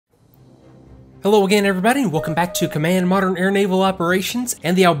Hello again everybody, and welcome back to Command Modern Air Naval Operations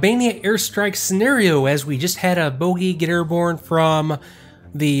and the Albania Airstrike scenario, as we just had a bogey get airborne from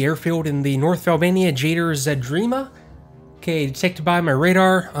the airfield in the north of Albania, Jadar Zadrima. Okay, detected by my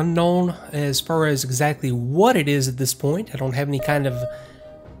radar, unknown as far as exactly what it is at this point. I don't have any kind of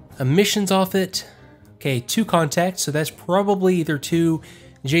emissions off it. Okay, 2 contacts, so that's probably either 2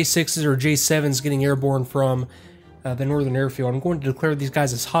 J6s or J7s getting airborne from the northern airfield. I'm going to declare these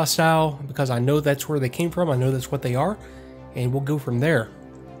guys as hostile because I know that's where they came from. I know that's what they are, and we'll go from there.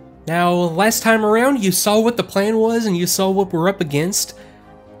 Now, last time around, you saw what the plan was and you saw what we're up against.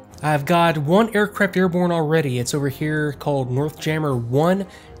 I've got 1 aircraft airborne already. It's over here called North Jammer 1.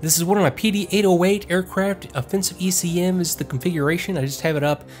 This is one of my PD-808 aircraft. Offensive ECM is the configuration. I just have it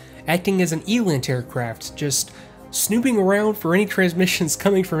up acting as an ELINT aircraft, just snooping around for any transmissions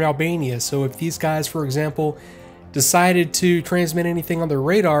coming from Albania. So if these guys, for example, decided to transmit anything on their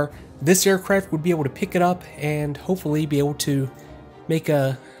radar, this aircraft would be able to pick it up and hopefully be able to make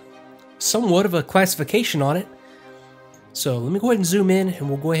a somewhat of a classification on it. So let me go ahead and zoom in, and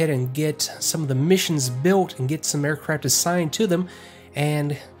we'll go ahead and get some of the missions built and get some aircraft assigned to them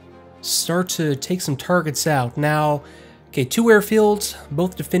and start to take some targets out. Now, okay, 2 airfields,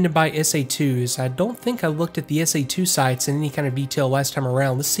 both defended by SA-2s. I don't think I looked at the SA-2 sites in any kind of detail last time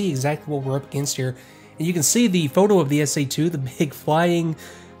around. Let's see exactly what we're up against here. And you can see the photo of the SA-2, the big flying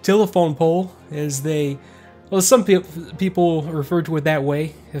telephone pole, as they, well, some people refer to it that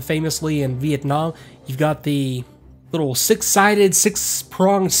way. Famously in Vietnam, you've got the little 6-sided,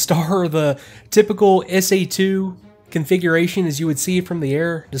 6-pronged star, the typical SA-2 configuration as you would see it from the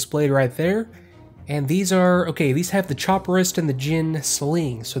air, displayed right there. And these are, okay, these have the chop rest and the Jin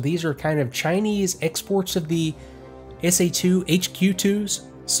sling. So these are kind of Chinese exports of the SA-2 HQ-2s.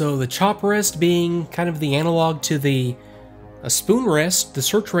 So the chop rest being kind of the analog to the spoon rest, the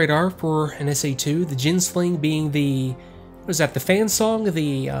search radar for an SA-2, the Jin sling being the, what is that, the fan song,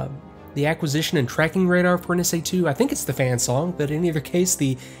 the acquisition and tracking radar for an SA-2. I think it's the fan song, but in either case,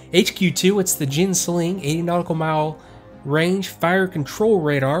 the HQ-2, it's the Jin sling, 80 nautical mile range fire control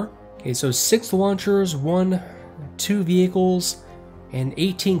radar. Okay, so 6 launchers, 2 vehicles, and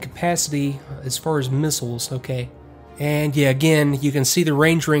 18 capacity as far as missiles. Okay. And yeah, again, you can see the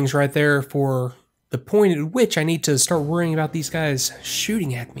range rings right there for the point at which I need to start worrying about these guys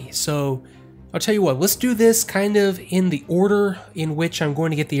shooting at me. So I'll tell you what, let's do this kind of in the order in which I'm going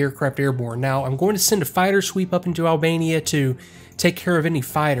to get the aircraft airborne. Now, I'm going to send a fighter sweep up into Albania to take care of any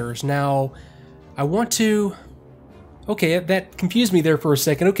fighters. Now, I want to... Okay, that confused me there for a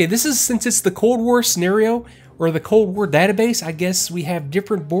second. Okay, this is, since it's the Cold War scenario, or the Cold War database, I guess we have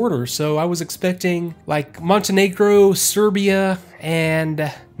different borders. So I was expecting like Montenegro, Serbia,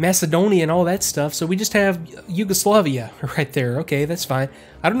 and Macedonia and all that stuff. So we just have Yugoslavia right there. Okay, that's fine.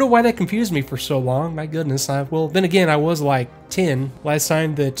 I don't know why that confused me for so long. My goodness. Well, then again, I was like 10 last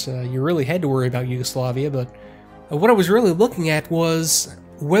time that you really had to worry about Yugoslavia. But what I was really looking at was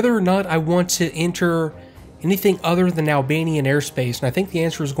whether or not I want to enter anything other than Albanian airspace, and I think the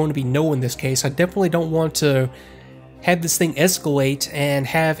answer is going to be no in this case. I definitely don't want to have this thing escalate and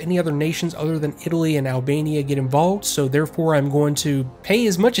have any other nations other than Italy and Albania get involved, so therefore I'm going to pay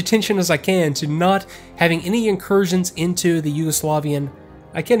as much attention as I can to not having any incursions into the Yugoslavian,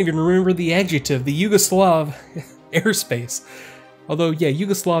 I can't even remember the adjective, the Yugoslav airspace. Although, yeah,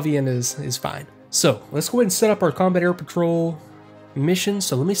 Yugoslavian is fine. So, let's go ahead and set up our combat air patrol mission.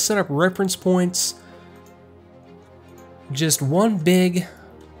 So let me set up reference points. Just one big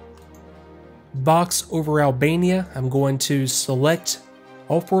box over Albania. I'm going to select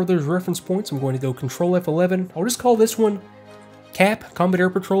all 4 of those reference points. I'm going to go Control F11. I'll just call this one CAP, Combat Air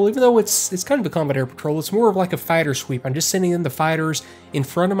Patrol, even though it's kind of a combat air patrol. It's more of like a fighter sweep. I'm just sending in the fighters in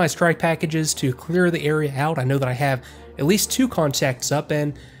front of my strike packages to clear the area out. I know that I have at least 2 contacts up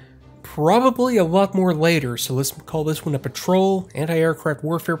and probably a lot more later. So let's call this one a patrol, anti-aircraft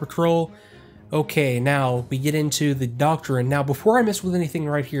warfare patrol. Okay, now we get into the doctrine. Now, before I mess with anything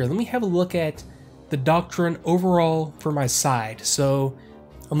right here, let me have a look at the doctrine overall for my side. So,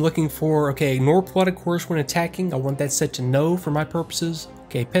 I'm looking for, okay, ignore plotted course when attacking. I want that set to no for my purposes.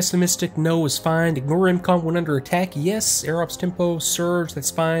 Okay, pessimistic, no is fine. Ignore MCOM when under attack, yes. Air ops tempo, surge, that's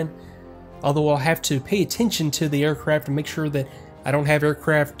fine. Although I'll have to pay attention to the aircraft and make sure that I don't have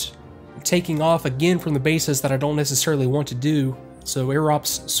aircraft taking off again from the bases that I don't necessarily want to do. So air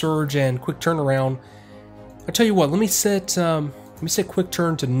ops, surge, and quick turnaround. I'll tell you what, let me set quick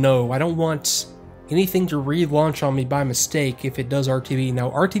turn to no. I don't want anything to relaunch on me by mistake if it does RTB.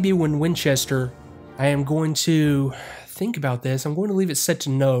 Now RTB when Winchester, I am going to think about this. I'm going to leave it set to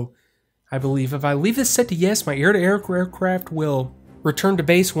no, I believe. If I leave this set to yes, my air-to-air aircraft will return to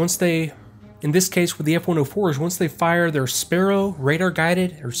base once they in this case with the F-104s, once they fire their Sparrow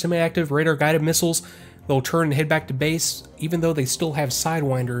radar-guided or semi-active radar-guided missiles, they'll turn and head back to base, even though they still have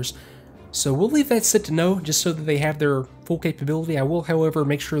Sidewinders. So we'll leave that set to no, just so that they have their full capability. I will, however,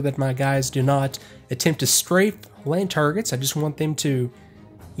 make sure that my guys do not attempt to strafe land targets. I just want them to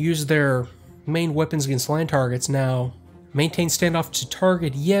use their main weapons against land targets. Now, maintain standoff to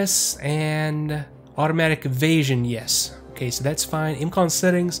target, yes, and automatic evasion, yes. Okay, so that's fine. MCON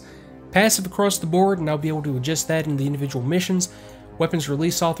settings, passive across the board, and I'll be able to adjust that in the individual missions. Weapons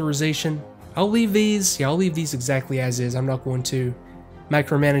release authorization, I'll leave these exactly as is. I'm not going to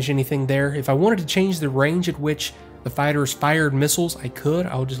micromanage anything there. If I wanted to change the range at which the fighters fired missiles, I could.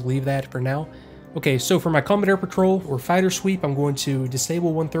 I'll just leave that for now. Okay, so for my combat air patrol or fighter sweep, I'm going to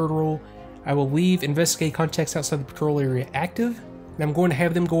disable 1/3 rule. I will leave investigate contacts outside the patrol area active, and I'm going to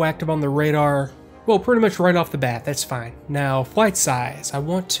have them go active on the radar, well, pretty much right off the bat. That's fine. Now, flight size. I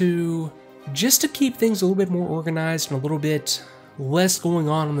want to, just to keep things a little bit more organized and a little bit less going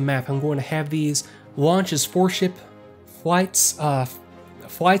on the map, I'm going to have these launch as 4-ship flights,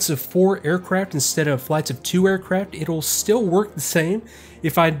 flights of 4 aircraft instead of flights of 2 aircraft. It'll still work the same.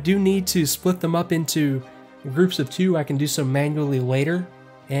 If I do need to split them up into groups of 2, I can do so manually later.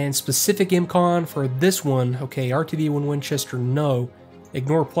 And specific MCON for this one, okay, RTV when Winchester, no.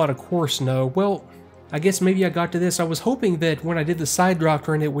 Ignore plot of course, no. Well, I guess maybe I got to this. I was hoping that when I did the side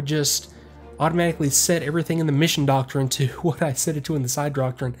doctrine, it would just automatically set everything in the mission doctrine to what I set it to in the side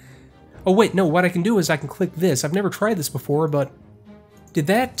doctrine. Oh wait, no, what I can do is I can click this. I've never tried this before, but did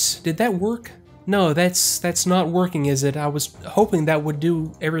that work? No, that's not working, is it? I was hoping that would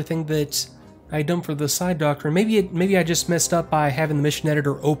do everything that I'd done for the side doctrine. Maybe I just messed up by having the mission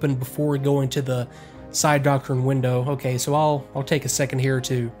editor open before going to the side doctrine window. Okay, so I'll take a second here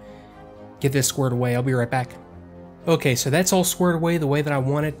to get this squared away. I'll be right back. Okay, so that's all squared away the way that I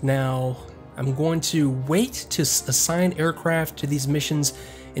want it. Now, I'm going to wait to assign aircraft to these missions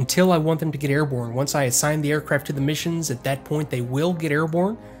until I want them to get airborne. Once I assign the aircraft to the missions, at that point they will get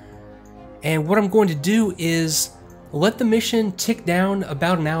airborne. And what I'm going to do is let the mission tick down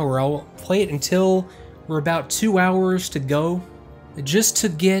about an hour. I'll play it until we're about 2 hours to go, just to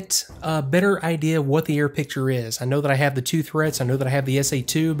get a better idea of what the air picture is. I know that I have the 2 threats, I know that I have the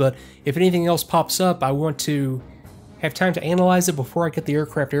SA-2, but if anything else pops up, I want to have time to analyze it before I get the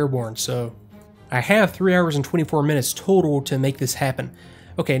aircraft airborne. So I have 3 hours and 24 minutes total to make this happen.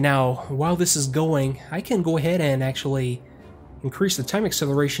 Okay, now, while this is going, I can go ahead and actually increase the time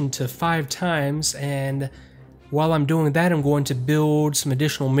acceleration to 5 times, and while I'm doing that, I'm going to build some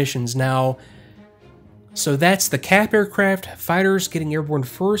additional missions. Now, so that's the cap aircraft, fighters getting airborne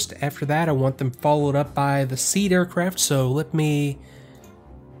first. After that, I want them followed up by the seed aircraft, so let me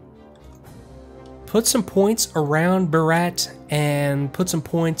put some points around Barat and put some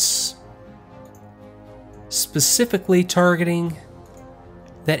points specifically targeting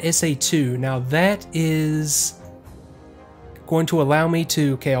that SA-2. Now that is going to allow me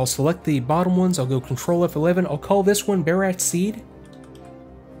to, okay, I'll select the bottom ones, I'll go Control F11, I'll call this one Barat Seed.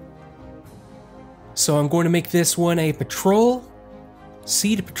 So I'm going to make this one a patrol,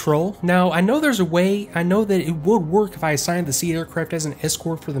 seed patrol. Now I know there's a way, I know that it would work if I assigned the seed aircraft as an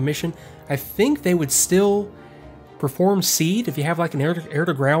escort for the mission. I think they would still perform seed if you have like an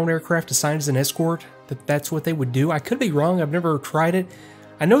air-to-ground aircraft assigned as an escort, that's what they would do. I could be wrong, I've never tried it.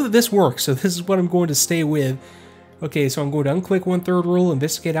 I know that this works, so this is what I'm going to stay with. Okay, so I'm going to unclick 1/3 rule,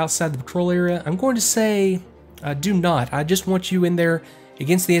 investigate outside the patrol area. I'm going to say, do not. I just want you in there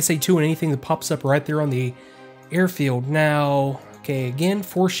against the SA-2 and anything that pops up right there on the airfield. Now, okay, again,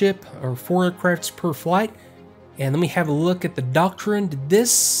 4 ship or 4 aircrafts per flight. And let me have a look at the doctrine. Did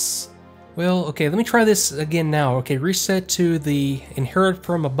this... Well, okay, let me try this again now. Okay, reset to the inherit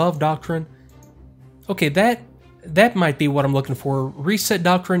from above doctrine. Okay, that might be what I'm looking for. Reset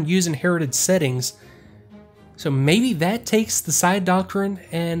doctrine, use inherited settings. So maybe that takes the side doctrine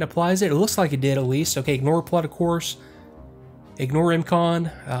and applies it. It looks like it did at least. Okay, ignore plot of course. Ignore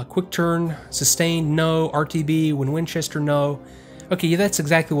MCON. Quick turn, sustained, no. RTB, when Winchester, no. Okay, yeah, that's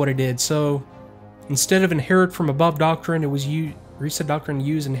exactly what it did. So instead of inherit from above doctrine, it was reset doctrine,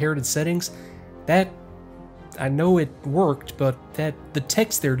 use inherited settings. That, I know it worked, but the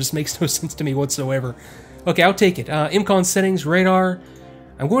text there just makes no sense to me whatsoever. Okay, I'll take it. MCON settings, radar.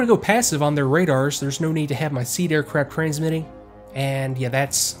 I'm going to go passive on their radars. There's no need to have my seed aircraft transmitting. And yeah,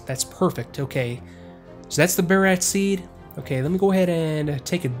 that's perfect. Okay, so that's the Barat seed. Okay, let me go ahead and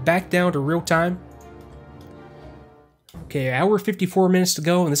take it back down to real time. Okay, hour 54 minutes to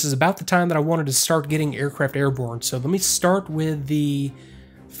go, and this is about the time that I wanted to start getting aircraft airborne. So let me start with the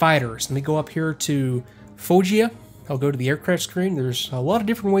fighters. Let me go up here to Foggia. I'll go to the aircraft screen. There's a lot of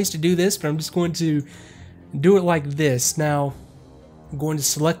different ways to do this, but I'm just going to do it like this. Now, I'm going to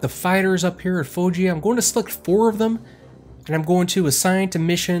select the fighters up here at Foggia. I'm going to select 4 of them, and I'm going to assign to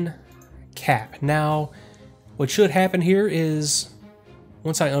mission cap. Now, what should happen here is,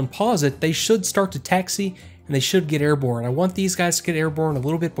 once I unpause it, they should start to taxi, and they should get airborne. I want these guys to get airborne a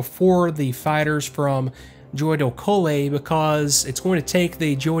little bit before the fighters from Gioia del Colle, because it's going to take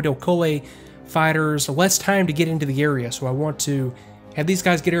the Gioia del Colle fighters less time to get into the area. So I want to have these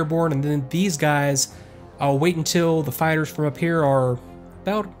guys get airborne, and then these guys, I'll wait until the fighters from up here are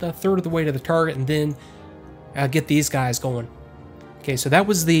about a third of the way to the target, and then I'll get these guys going. Okay, so that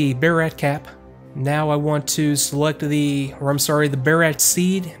was the Berat cap. Now I want to select the Berat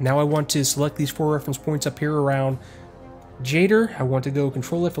seed. Now I want to select these 4 reference points up here around Jader. I want to go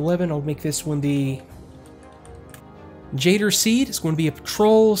Control F11. I'll make this one the Jader seed. It's going to be a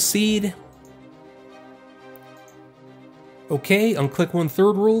patrol seed. Okay, unclick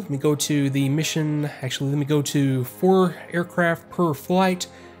 1/3 rule. Let me go to the mission. Actually, let me go to 4 aircraft per flight.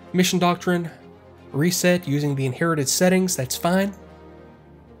 Mission doctrine. Reset using the inherited settings. That's fine.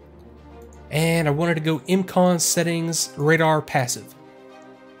 And I wanted to go MCON settings, radar passive.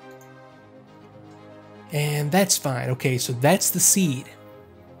 And that's fine. Okay, so that's the seed.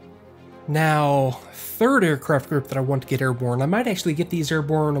 Now, 3rd aircraft group that I want to get airborne, I might actually get these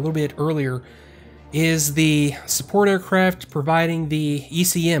airborne a little bit earlier, is the support aircraft providing the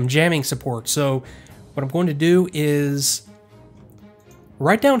ECM jamming support. So what I'm going to do is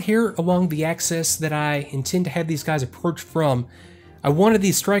right down here along the axis that I intend to have these guys approach from, I wanted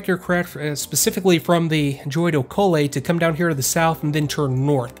these strike aircraft, specifically from the Gioia del Colle, to come down here to the south and then turn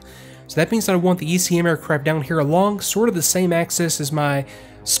north. So that means that I want the ECM aircraft down here along sort of the same axis as my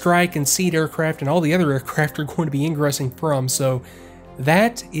strike and seed aircraft and all the other aircraft are going to be ingressing from. So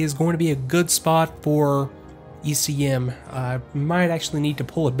that is going to be a good spot for ECM. I might actually need to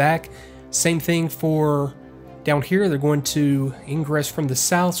pull it back. Same thing for down here. They're going to ingress from the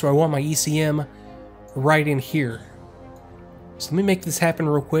south, so I want my ECM right in here. So let me make this happen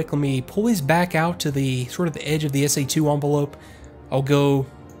real quick. Let me pull these back out to the sort of the edge of the SA2 envelope. I'll go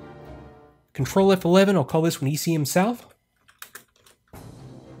Control F11. I'll call this one ECM South.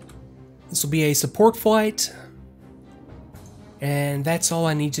 This will be a support flight. And that's all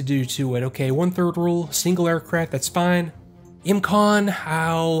I need to do to it. Okay, 1/3 rule, single aircraft, that's fine. MCON,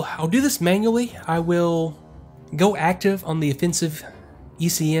 I'll do this manually. I will go active on the offensive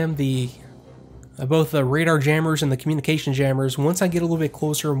ECM, both the radar jammers and the communication jammers, once I get a little bit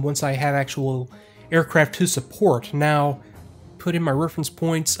closer and once I have actual aircraft to support. Now, put in my reference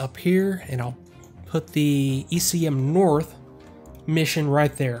points up here, and I'll put the ECM North mission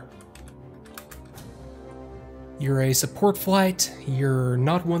right there. You're a support flight, you're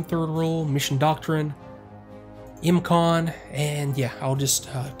not 1/3 rule, mission doctrine, MCON, and yeah, I'll just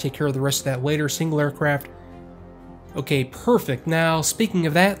take care of the rest of that later. Single aircraft. Okay, perfect. Now, speaking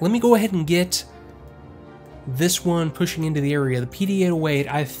of that, let me go ahead and get this one pushing into the area, the PD-808.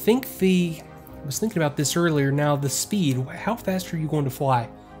 I was thinking about this earlier. Now, the speed, how fast are you going to fly?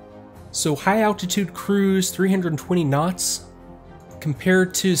 So, high altitude cruise, 320 knots.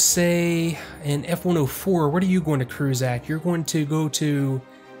 Compared to, say, an F-104, what are you going to cruise at? You're going to go to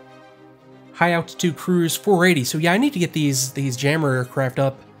high altitude cruise 480. So yeah, I need to get these jammer aircraft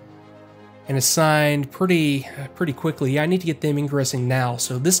up and assigned pretty quickly. Yeah, I need to get them ingressing now.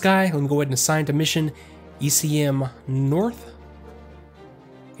 So this guy, let me go ahead and assign to mission ECM North.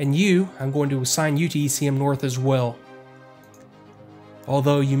 And you, I'm going to assign you to ECM North as well.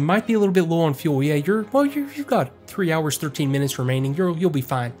 Although you might be a little bit low on fuel. Yeah, you've got 3 hours, 13 minutes remaining. You'll be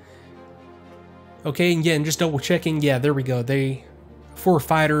fine. Okay, and yeah, and just double checking. Yeah, there we go. 4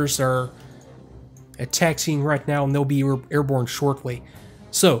 fighters are taxiing right now, and they'll be airborne shortly.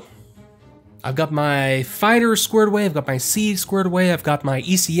 So, I've got my fighters squared away. I've got my seed squared away. I've got my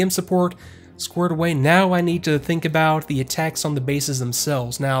ECM support squared away. Now I need to think about the attacks on the bases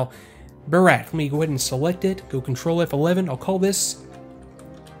themselves. Now, Berat, let me go ahead and select it. Go Control F11. I'll call this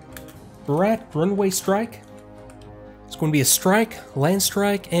Berat Runway Strike. It's going to be a strike, land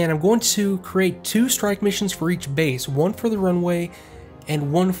strike, and I'm going to create 2 strike missions for each base. One for the runway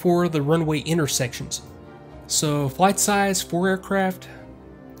and one for the runway intersections. So flight size, 4 aircraft.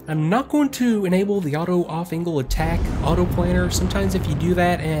 I'm not going to enable the auto off-angle attack auto planner. Sometimes if you do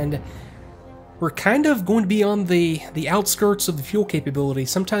that, and we're kind of going to be on the outskirts of the fuel capability.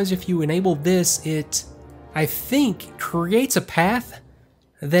 Sometimes if you enable this, it, I think, creates a path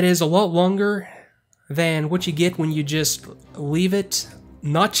that is a lot longer than what you get when you just leave it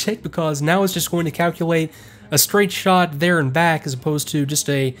not checked, because now it's just going to calculate a straight shot there and back as opposed to just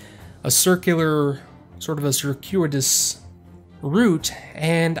a circular sort of a circuitous route,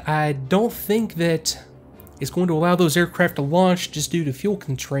 and I don't think that it's going to allow those aircraft to launch just due to fuel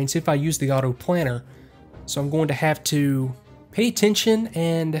constraints if I use the auto planner. So I'm going to have to pay attention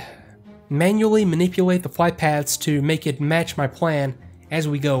and manually manipulate the flight paths to make it match my plan as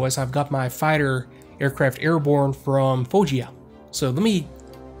we go, as I've got my fighter aircraft airborne from Foggia. So let me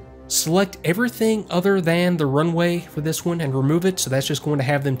select everything other than the runway for this one and remove it. So that's just going to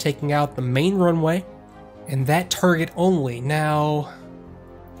have them taking out the main runway and that target only. Now,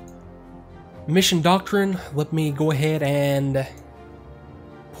 mission doctrine, let me go ahead and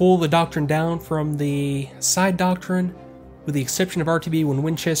pull the doctrine down from the side doctrine. With the exception of RTB when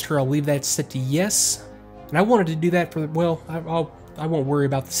Winchester, I'll leave that set to yes. And I wanted to do that for, well, I won't worry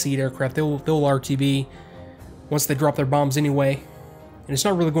about the seed aircraft. They'll RTB once they drop their bombs anyway. And it's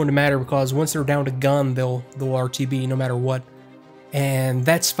not really going to matter because once they're down to gun, they'll RTB no matter what. And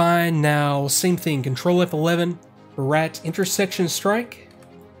that's fine. Now, same thing, Control F11, Barat intersection strike.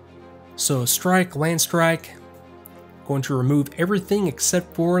 So strike, land strike. Going to remove everything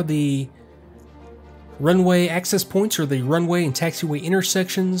except for the runway access points or the runway and taxiway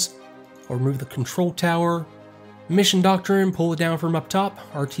intersections. I'll remove the control tower. Mission doctrine, pull it down from up top.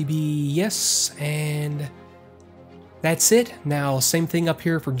 RTB, yes, and that's it. Now, same thing up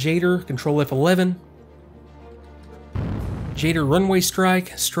here for Jader, Control F11. Jader runway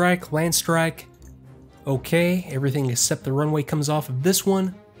strike, strike, land strike. Okay, everything except the runway comes off of this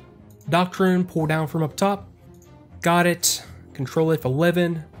one. Doctrine, pull down from up top. Got it. Control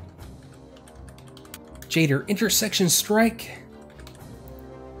F11. Jader intersection strike.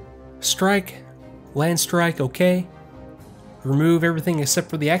 Strike, land strike, okay. Remove everything except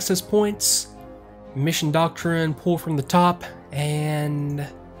for the access points. Mission doctrine, pull from the top, and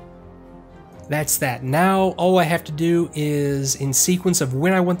that's that. Now, all I have to do is, in sequence of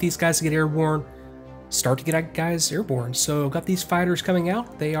when I want these guys to get airborne, start to get guys airborne. So, I've got these fighters coming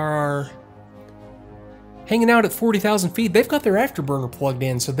out. They are hanging out at 40,000 feet. They've got their afterburner plugged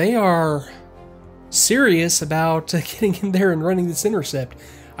in, so they are serious about getting in there and running this intercept.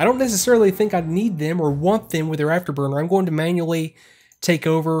 I don't necessarily think I need them or want them with their afterburner. I'm going to manually take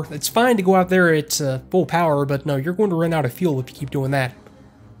over. It's fine to go out there at full power, but no, you're going to run out of fuel if you keep doing that.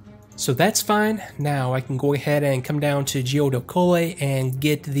 So that's fine. Now I can go ahead and come down to Gio del Colle and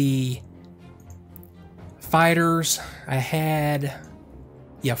get the fighters. I had,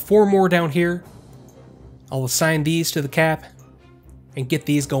 4 more down here. I'll assign these to the cap and get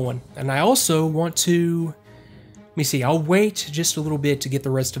these going. And I also want to, let me see, I'll wait just a little bit to get the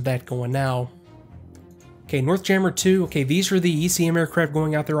rest of that going now. Okay, North Jammer 2. Okay, these are the ECM aircraft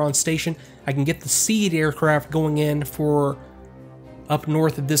going out there on station. I can get the seed aircraft going in for up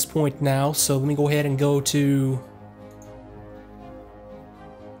north at this point now. So let me go ahead and go to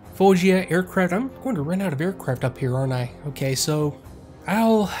Foggia aircraft. I'm going to run out of aircraft up here, aren't I? Okay, so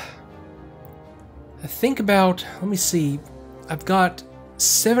I think about, let me see, I've got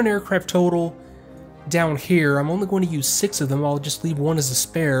 7 aircraft total down here. I'm only going to use 6 of them. I'll just leave 1 as a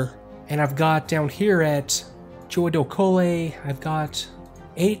spare. And I've got down here at Gio del Colle, I've got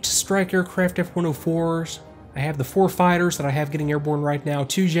 8 strike aircraft F-104s. I have the 4 fighters that I have getting airborne right now,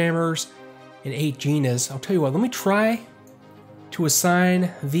 2 jammers, and 8 Ginas. I'll tell you what, let me try to assign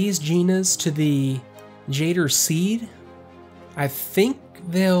these Ginas to the Jader seed. I think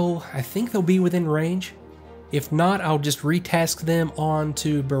they'll be within range. If not, I'll just retask them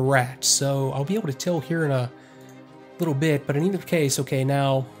onto Barat. So I'll be able to tell here in a little bit, but in either case, okay,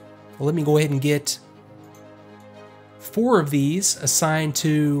 now let me go ahead and get 4 of these assigned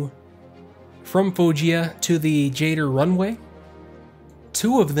from Foggia to the Jader runway.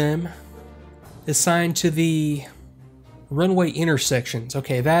 2 of them assigned to the runway intersections.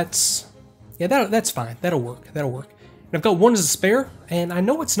 Okay, that's fine. That'll work. And I've got 1 as a spare, and I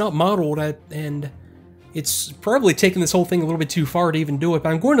know it's not modeled, and it's probably taking this whole thing a little bit too far to even do it, but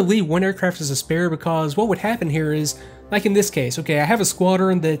I'm going to leave 1 aircraft as a spare because what would happen here is, like in this case, okay, I have a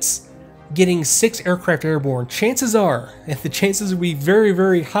squadron that's getting 6 aircraft airborne. Chances are, and the chances would be very,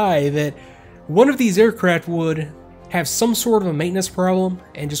 very high, that one of these aircraft would have some sort of a maintenance problem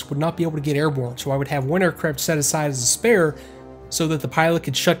and just would not be able to get airborne. So I would have 1 aircraft set aside as a spare so that the pilot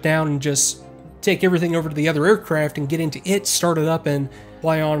could shut down and just take everything over to the other aircraft and get into it, start it up, and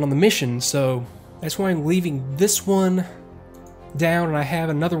fly on the mission. So that's why I'm leaving this one down, and I have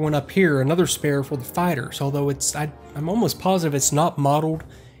another one up here, another spare for the fighters. Although I'm almost positive it's not modeled,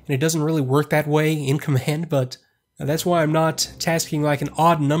 and it doesn't really work that way in command, but that's why I'm not tasking like an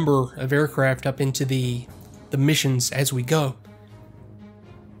odd number of aircraft up into the missions as we go.